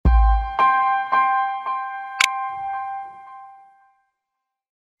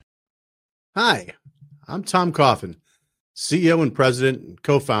Hi, I'm Tom Coffin, CEO and President and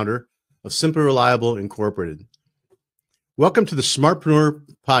co-founder of Simply Reliable Incorporated. Welcome to the smartPRENEUR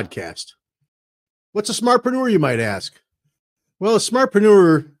podcast. What's a smartPRENEUR, you might ask? Well, a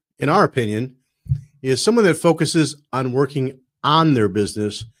smartPRENEUR, in our opinion, is someone that focuses on working on their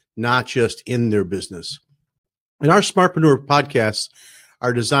business, not just in their business. And our smartPRENEUR podcasts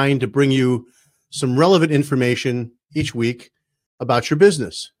are designed to bring you some relevant information each week about your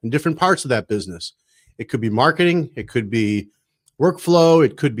business and different parts of that business. It could be marketing, it could be workflow,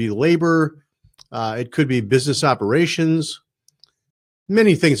 it could be labor, it could be business operations,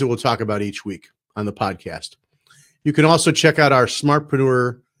 many things that we'll talk about each week on the podcast. You can also check out our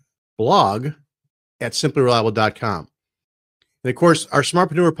smartPRENEUR blog at simplyreliable.com. And of course, our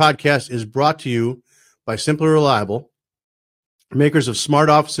smartPRENEUR podcast is brought to you by Simply Reliable, makers of Smart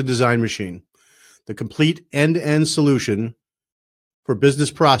Office and Design Machine, the complete end-to-end solution for business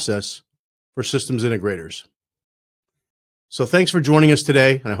process for systems integrators. So thanks for joining us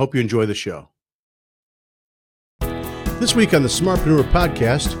today, and I hope you enjoy the show. This week on the smartPRENEUR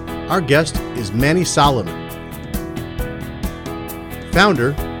podcast, our guest is Manny Salomon,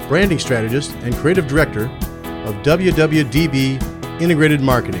 founder, branding strategist, and creative director of WWDB Integrated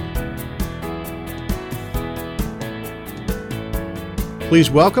Marketing.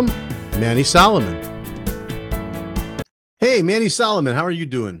 Please welcome Manny Salomon. Hey, Manny Salomon, how are you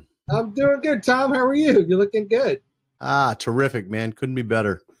doing? I'm doing good, Tom. How are you? You're looking good. Terrific, man. Couldn't be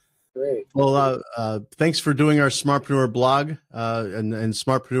better. Great. Well, thanks for doing our smartPRENEUR blog and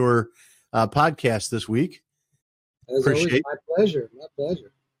smartPRENEUR podcast this week. As always, my pleasure. My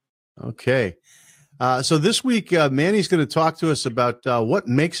pleasure. Okay. So this week, Manny's going to talk to us about what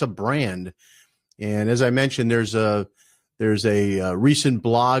makes a brand. And as I mentioned, there's a recent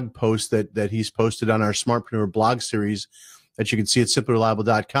blog post that he's posted on our smartPRENEUR blog series that you can see at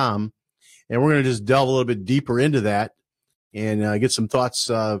simplyreliable.com. And we're going to just delve a little bit deeper into that and get some thoughts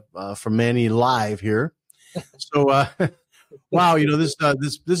from Manny live here. So, wow,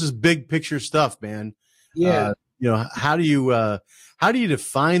 this is big picture stuff, man. Yeah. How do you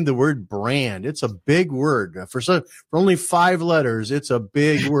define the word brand? It's a big word for only 5 letters. It's a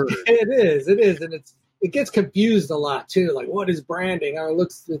big word. It is, and it gets confused a lot too. Like, what is branding?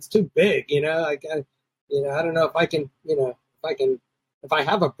 It's too big. I don't know if I can, if I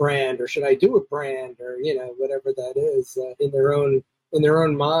have a brand, or should I do a brand, or whatever that is in their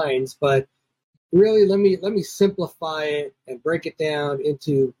own minds. But really, let me simplify it and break it down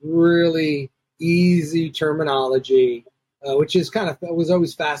into really easy terminology, which is was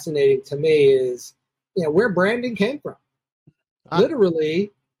always fascinating to me. Is where branding came from.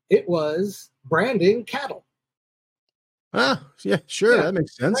 Literally, it was branding cattle. Yeah, sure, that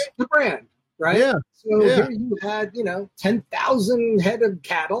makes sense. Right? The brand, right? Yeah. So here you had, 10,000 head of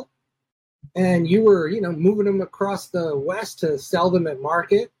cattle, and you were, moving them across the West to sell them at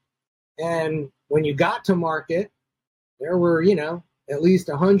market. And when you got to market, there were, at least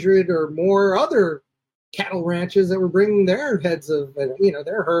 100 or more other cattle ranches that were bringing their heads of,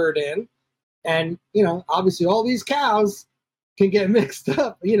 their herd in. And, obviously all these cows can get mixed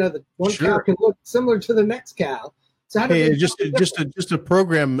up. The one cow can look similar to the next cow. So just a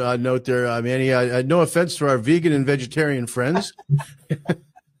program note there, Manny. No offense to our vegan and vegetarian friends.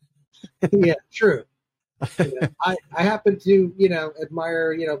 Yeah, true. I happen to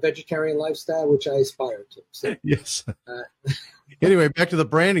admire vegetarian lifestyle, which I aspire to. So, yes. Anyway, back to the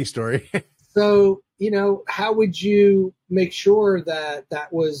branding story. So how would you make sure that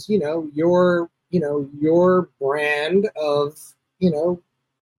was your brand of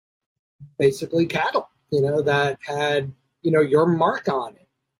basically cattle? That had, your mark on it,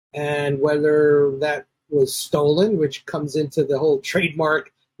 and whether that was stolen, which comes into the whole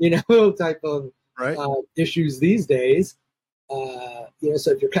trademark, type of issues these days. So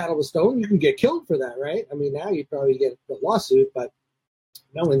if your cattle was stolen, you can get killed for that, right? I mean, now you probably get a lawsuit, but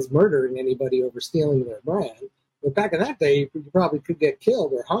no one's murdering anybody over stealing their brand. But back in that day, you probably could get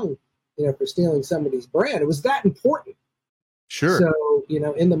killed or hung, for stealing somebody's brand. It was that important. Sure. So,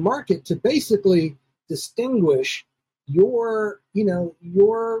 in the market, to basically distinguish your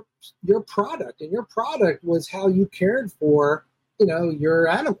product, and your product was how you cared for, your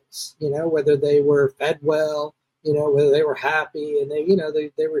animals, whether they were fed well, whether they were happy and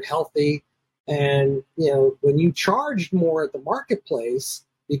they were healthy. And, when you charged more at the marketplace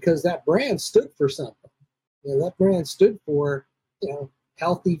because that brand stood for something, that brand stood for,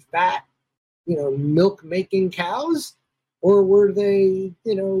 healthy, fat, milk making cows, or were they,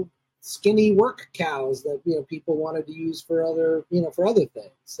 skinny work cows that people wanted to use for other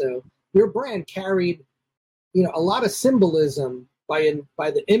things. So your brand carried a lot of symbolism by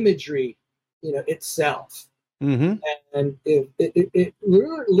the imagery itself. Mm-hmm. And if it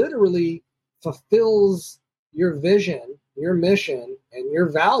literally fulfills your vision, your mission, and your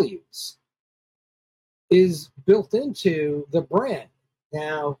values, is built into the brand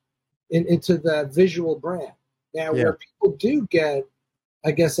now, into the visual brand. Now, Yeah. where people do get,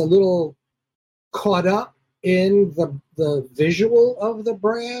 I guess, a little caught up in the visual of the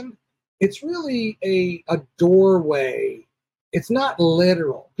brand, it's really a doorway. It's not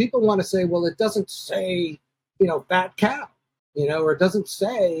literal. People want to say, well, it doesn't say, fat cow, or it doesn't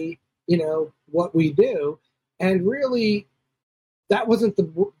say, what we do. And really, that wasn't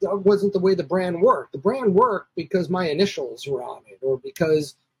the way the brand worked. The brand worked because my initials were on it, or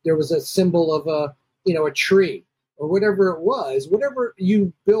because there was a symbol of a tree, or whatever it was. Whatever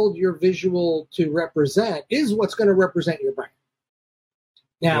you build your visual to represent is what's going to represent your brand.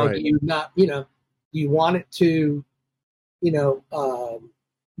 Now, Right. do you want it to,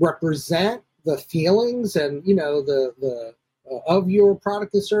 represent the feelings and, the of your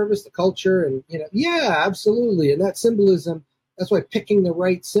product and service, the culture, and, yeah, absolutely. And that symbolism, that's why picking the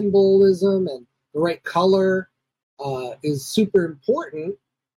right symbolism and the right color is super important,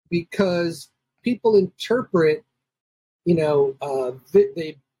 because people interpret, they're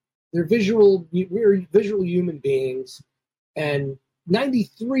visual. We're visual human beings, and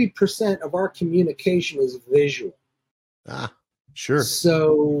 93% of our communication is visual. Ah, sure.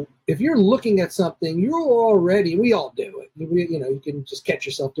 So if you're looking at something, we all do it. You can just catch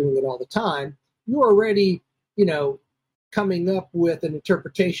yourself doing it all the time. You're already, coming up with an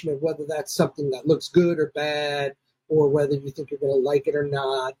interpretation of whether that's something that looks good or bad, or whether you think you're going to like it or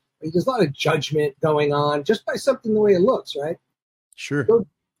not. There's a lot of judgment going on just by something the way it looks, right? Sure.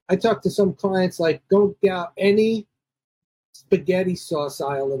 I talk to some clients, like, go out any spaghetti sauce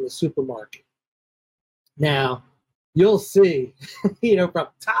aisle in the supermarket. Now, you'll see, from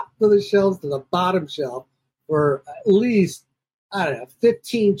top of the shelves to the bottom shelf, for at least,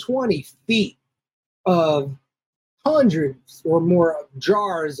 15, 20 feet of hundreds or more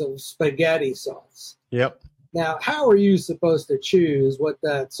jars of spaghetti sauce. Yep. Now, how are you supposed to choose what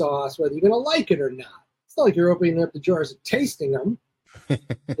that sauce, whether you're going to like it or not? It's not like you're opening up the jars and tasting them.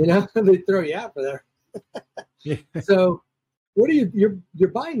 They throw you out for there. Yeah. So what are you're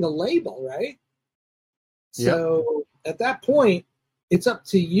buying the label, right? So at that point, it's up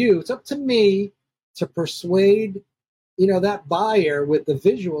to you. It's up to me to persuade, that buyer with the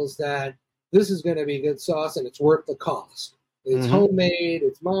visuals that this is going to be good sauce and it's worth the cost. It's homemade,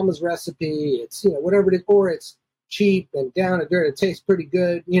 it's mama's recipe, it's, whatever it is, or it's cheap and down and dirty. It tastes pretty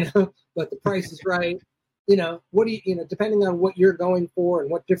good, but the price is right. What do you, depending on what you're going for and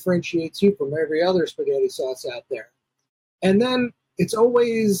what differentiates you from every other spaghetti sauce out there. And then it's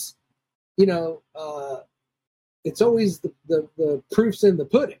always, it's always the proof's in the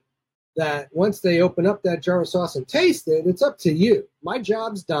pudding, that once they open up that jar of sauce and taste it, it's up to you. My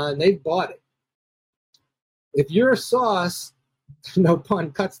job's done. They've bought it. If your sauce, no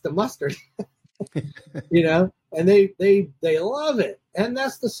pun, cuts the mustard, and they love it, and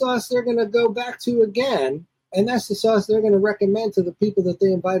that's the sauce they're going to go back to again, and that's the sauce they're going to recommend to the people that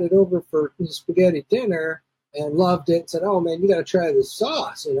they invited over for spaghetti dinner and loved it, said, oh, man, you got to try this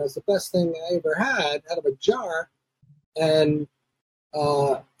sauce. It's the best thing I ever had out of a jar. And,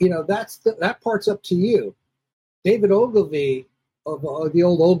 that part's up to you. David Ogilvy, of the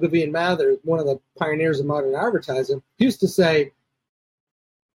old Ogilvy and Mather, one of the pioneers of modern advertising, used to say,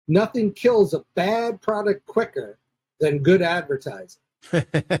 nothing kills a bad product quicker than good advertising.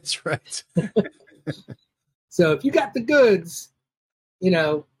 That's right. So if you got the goods,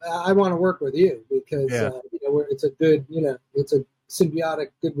 I want to work with you, because, it's a good, it's a symbiotic,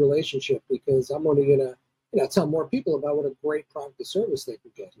 good relationship, because I'm only going to, tell more people about what a great product or service they can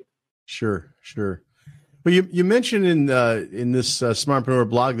get here. Sure. Well, you mentioned in this smartPRENEUR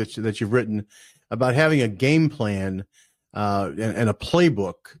blog that you've written about having a game plan and a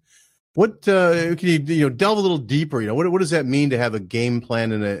playbook. What can you delve a little deeper? What does that mean to have a game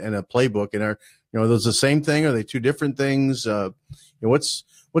plan and a playbook? And are those the same thing? Are they two different things? What's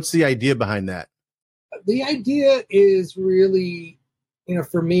the idea behind that? The idea is really,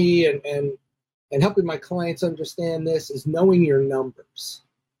 for me and helping my clients understand this, is knowing your numbers.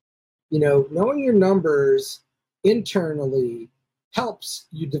 Knowing your numbers internally helps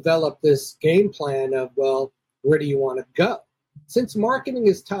you develop this game plan of, well, where do you want to go? Since marketing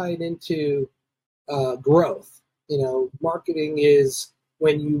is tied into growth, marketing is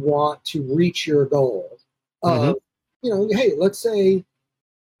when you want to reach your goal of, hey, let's say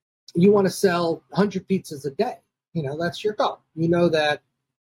you want to sell 100 pizzas a day. That's your goal. That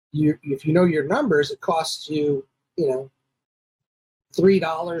if you know your numbers, it costs you,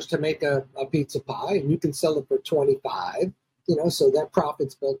 $3 to make a pizza pie, and you can sell it for 25, so that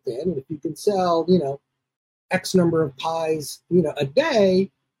profit's built in. And if you can sell, X number of pies, a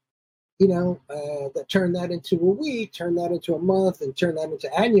day, that turn that into a week, turn that into a month, and turn that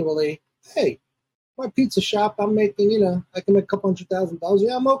into annually, hey, my pizza shop, I'm making, I can make a couple $100,000.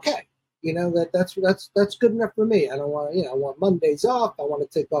 Yeah, I'm okay. That's good enough for me. I don't want, I want Mondays off. I want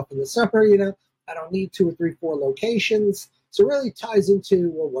to take off in the summer, I don't need 2 or 3, 4 locations. So it really ties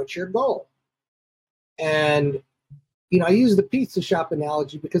into, well, what's your goal? And, I use the pizza shop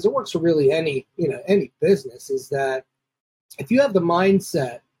analogy because it works for really any business, is that if you have the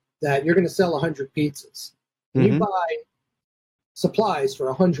mindset that you're going to sell 100 pizzas, and you buy supplies for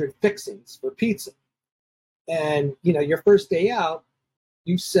 100 fixings for pizza, and, your first day out,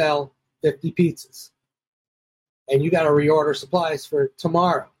 you sell 50 pizzas, and you got to reorder supplies for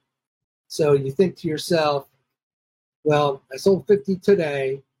tomorrow. So you think to yourself, well, I sold 50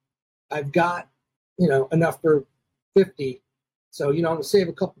 today. I've got, enough for 50. So, I'm going to save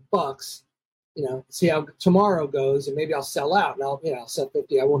a couple bucks, see how tomorrow goes, and maybe I'll sell out, and I'll sell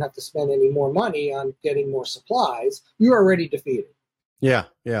 50. I won't have to spend any more money on getting more supplies. You're already defeated. Yeah.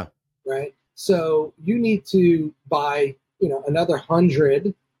 Yeah. Right. So you need to buy, another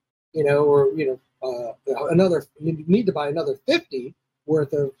 100, you need to buy another 50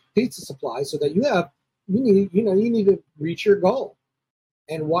 worth of pizza supplies so that you need to reach your goal.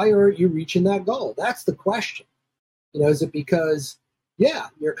 And why aren't you reaching that goal? That's the question. Is it because,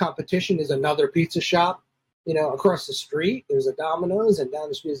 your competition is another pizza shop, across the street, there's a Domino's, and down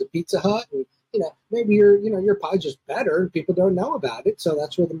the street is a Pizza Hut, and, maybe your pie's just better and people don't know about it. So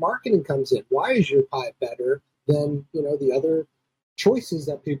that's where the marketing comes in. Why is your pie better than, the other choices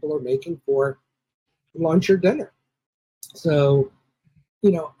that people are making for lunch or dinner? So,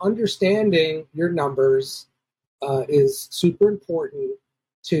 understanding your numbers is super important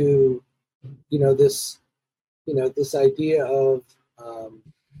to, this idea of,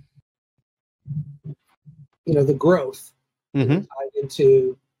 the growth tied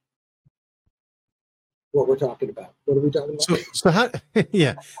into what we're talking about. What are we talking about? So how,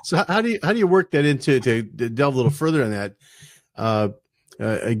 So how do you work that into, to delve a little further on that?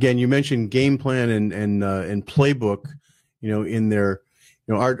 Again, you mentioned game plan and playbook, in there.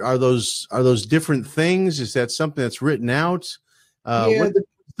 Are those different things? Is that something that's written out? What's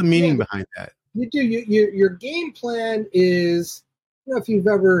the meaning behind that? You do. Your game plan is, if you've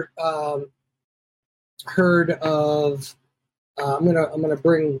ever heard of, I'm gonna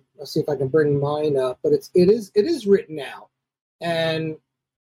bring. Let's see if I can bring mine up. But it is written out, and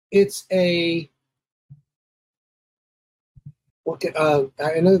it's a. Okay,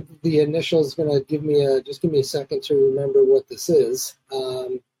 I know the initial is going to give me just give me a second to remember what this is.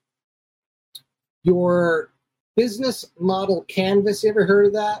 Your business model canvas. You ever heard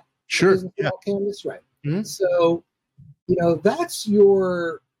of that? Sure. Business model canvas, right? Mm-hmm. So, that's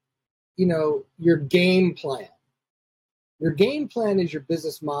your game plan. Your game plan is your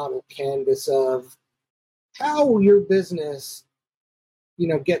business model canvas of how your business,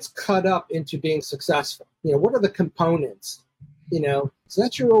 gets cut up into being successful. What are the components? So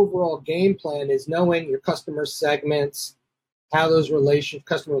that's your overall game plan, is knowing your customer segments, how those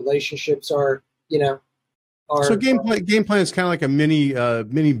customer relationships are, So game plan is kind of like a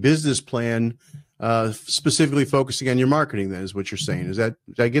mini business plan, specifically focusing on your marketing. Then is what you're saying. Did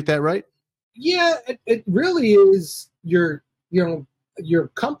I get that right? Yeah, it really is your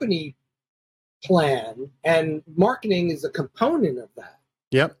company plan, and marketing is a component of that.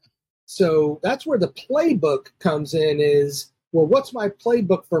 Yep. So that's where the playbook comes in, is, well, what's my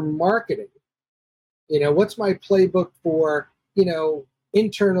playbook for marketing? What's my playbook for,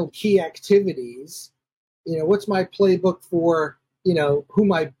 internal key activities? What's my playbook for,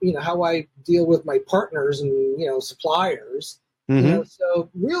 how I deal with my partners and, suppliers? Mm-hmm. So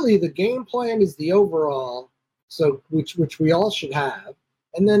really the game plan is the overall, so which we all should have.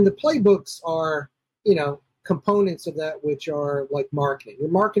 And then the playbooks are, components of that, which are like marketing. Your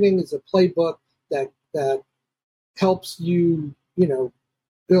marketing is a playbook that helps you,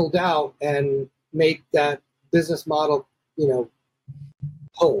 build out and make that business model,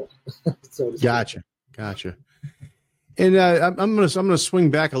 whole. So Gotcha. And I'm gonna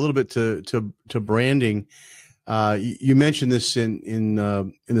swing back a little bit to branding. You mentioned this in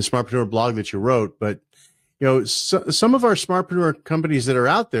the smartPRENEUR blog that you wrote, but some of our smartPRENEUR companies that are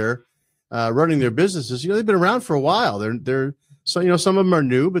out there running their businesses, they've been around for a while. They're some of them are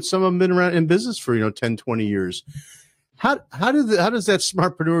new, but some of them have been around in business for 10, 20 years. How does that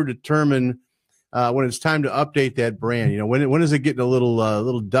smartPRENEUR determine when it's time to update that brand? When is it getting a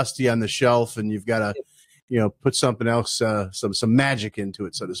little dusty on the shelf, and you've got put something else, some magic into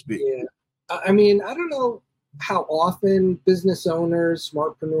it, so to speak. Yeah. I mean, I don't know how often business owners,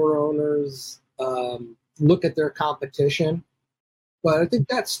 smartpreneur owners, look at their competition, but I think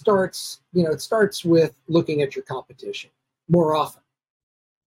that starts, it starts with looking at your competition more often.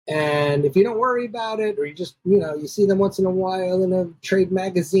 And if you don't worry about it, or you just, you see them once in a while in a trade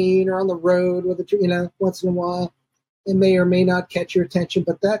magazine or on the road with once in a while, it may or may not catch your attention,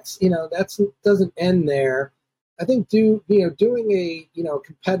 but that's doesn't end there. I think doing a,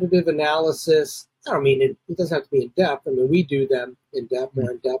 competitive analysis, I don't mean it doesn't have to be in depth. I mean, we do them in depth,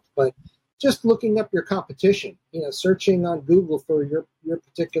 more in depth, but just looking up your competition, searching on Google for your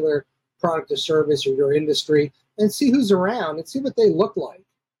particular product or service or your industry, and see who's around and see what they look like.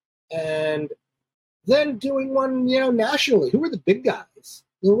 And then doing one, nationally. Who are the big guys?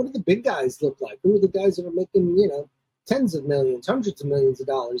 What do the big guys look like? Who are the guys that are making, tens of millions, hundreds of millions of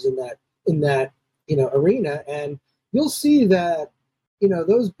dollars in that arena? And you'll see that,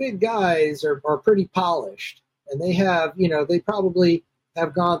 those big guys are pretty polished, and they have, they probably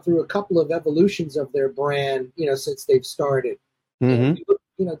have gone through a couple of evolutions of their brand, since they've started. Mm-hmm.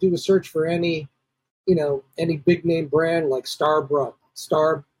 Do a search for any big name brand like Starbucks,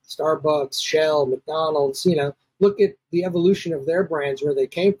 Shell, McDonald's, look at the evolution of their brands, where they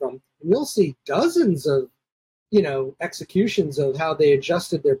came from, and you'll see dozens of, executions of how they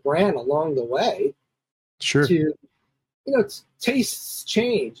adjusted their brand along the way. Sure. To, tastes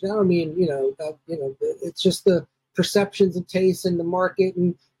change. Now, I mean, it's just the perceptions of taste in the market,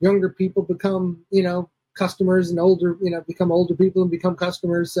 and younger people become, customers, and older, become older people and become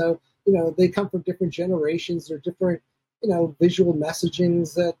customers. So, they come from different generations. They're different, visual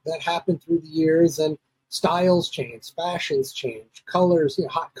messagings that happen through the years, and styles change, fashions change, colors,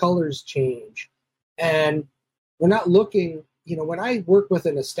 hot colors change. And we're not looking, when I work with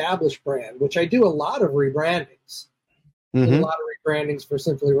an established brand, which I do a lot of rebrandings, mm-hmm. a lot of rebrandings for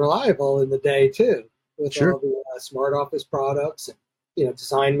Simply Reliable in the day too, with sure. all the smart office products and,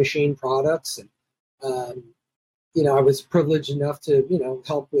 design machine products. And, I was privileged enough to,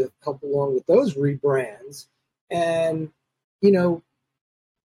 help along with those rebrands. And,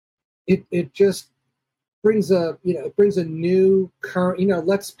 it just brings a new current,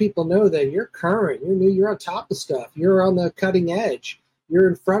 lets people know that you're current, you're new, you're on top of stuff, you're on the cutting edge, you're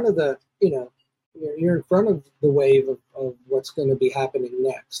in front of the, you're in front of the wave of what's going to be happening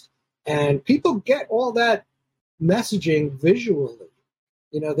next. And people get all that messaging visually.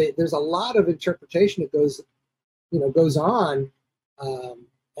 There's a lot of interpretation that goes on.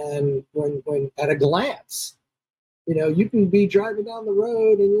 And when at a glance, you can be driving down the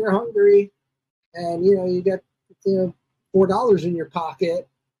road and you're hungry, and you got $4 in your pocket.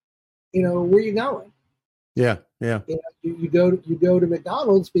 Where are you going? Yeah. You go to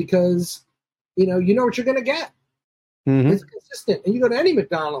McDonald's because you know what you're going to get. Mm-hmm. It's consistent, and you go to any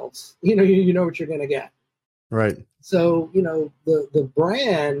McDonald's, you know what you're going to get. Right. So the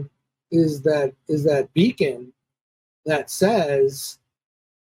brand is that beacon that says,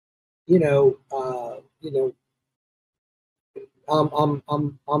 I'm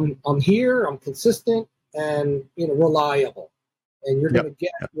here, I'm consistent, and reliable, and you're going to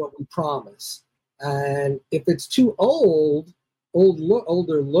get what we promise. And if it's too older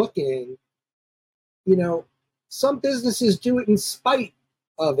looking, some businesses do it in spite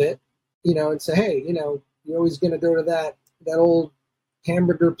of it, and say, hey, you're always going to go to that old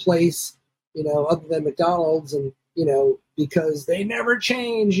hamburger place, other than McDonald's, and because they never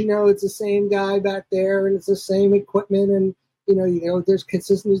change. It's the same guy back there, and it's the same equipment, and there's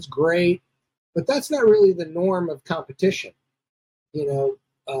consistency. It's great, but that's not really the norm of competition. You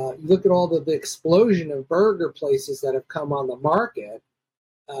look at all the explosion of burger places that have come on the market.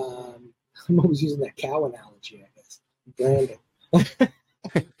 I'm always using that cow analogy, I guess. Branding.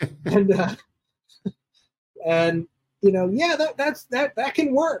 and that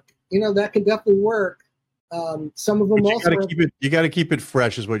can work. That can definitely work. Some of them you got to keep it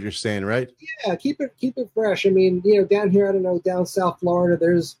fresh, is what you're saying, right? Yeah, keep it fresh. I mean, down here, I don't know, down South Florida,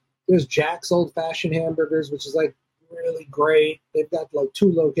 there's Jack's Old Fashioned Hamburgers, which is like really great. They've got like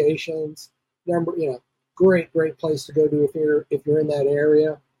 2 locations. Great place to go to if you're in that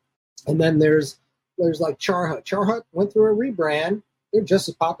area. And then there's like Char Hut. Char Hut went through a rebrand. They're just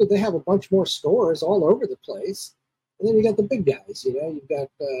as popular. They have a bunch more stores all over the place. And then you got the big guys. You've got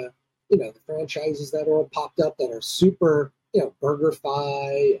the franchises that are all popped up that are super,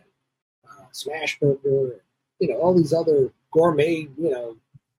 BurgerFi, Smash Burger, all these other gourmet,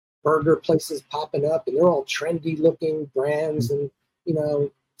 burger places popping up, and they're all trendy looking brands. And,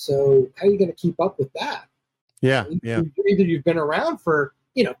 so how are you going to keep up with that? Yeah. Either you've been around for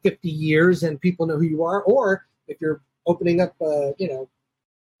 50 years and people know who you are, or if you're opening up,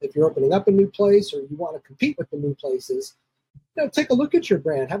 if you're opening up a new place or you want to compete with the new places, take a look at your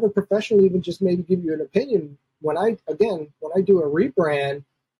brand. Have a professional even just maybe give you an opinion. When I do a rebrand,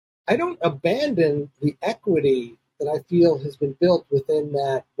 I don't abandon the equity that I feel has been built within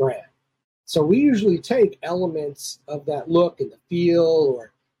that brand. So we usually take elements of that look and the feel,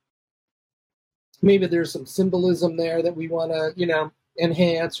 or maybe there's some symbolism there that we want to,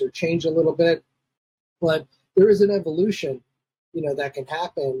 enhance or change a little bit. But there is an evolution, that can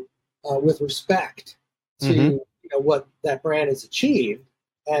happen with respect to, what that brand has achieved,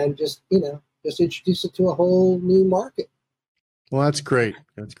 and just introduce it to a whole new market. Well, that's great.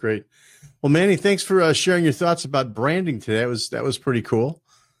 That's great. Well, Manny, thanks for sharing your thoughts about branding today. That was pretty cool.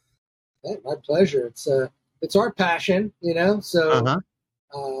 Yeah, my pleasure. It's our passion, so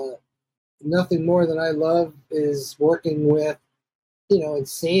nothing more than I love is working with, and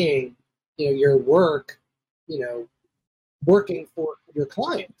seeing, your work, working for your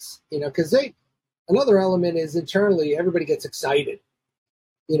clients, because another element is internally, everybody gets excited,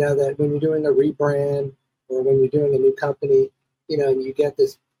 that when you're doing a rebrand or when you're doing a new company, and you get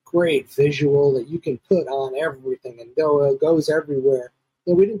this great visual that you can put on everything and goes everywhere.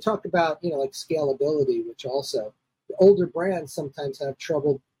 We didn't talk about, like scalability, which also the older brands sometimes have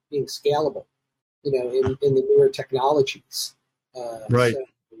trouble being scalable, in the newer technologies. Right. So,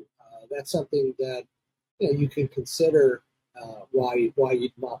 that's something that, you can consider why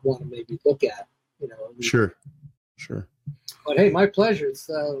you'd not want to maybe look at, Sure. But hey, my pleasure. It's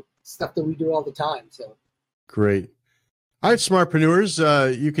stuff that we do all the time. So great. All right,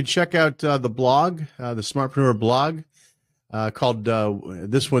 Smartpreneurs, you can check out the blog, the Smartpreneur blog, called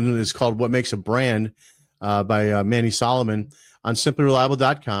this one is called "What Makes a Brand" by Manny Salomon on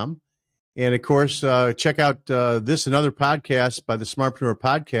simplyreliable.com. And of course, check out this and other podcasts by the Smartpreneur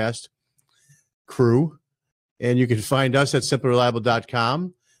podcast crew. And you can find us at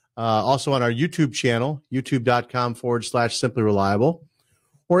simplyreliable.com. Also on our YouTube channel, youtube.com/simplyreliable,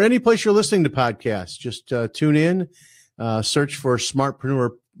 or any place you're listening to podcasts. Just tune in, search for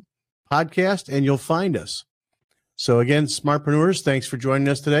Smartpreneur podcast, and you'll find us. So again, Smartpreneurs, thanks for joining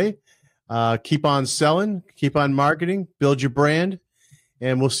us today. Keep on selling, keep on marketing, build your brand,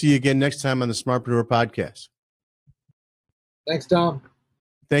 and we'll see you again next time on the Smartpreneur podcast. Thanks, Tom.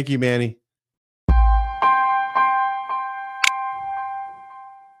 Thank you, Manny.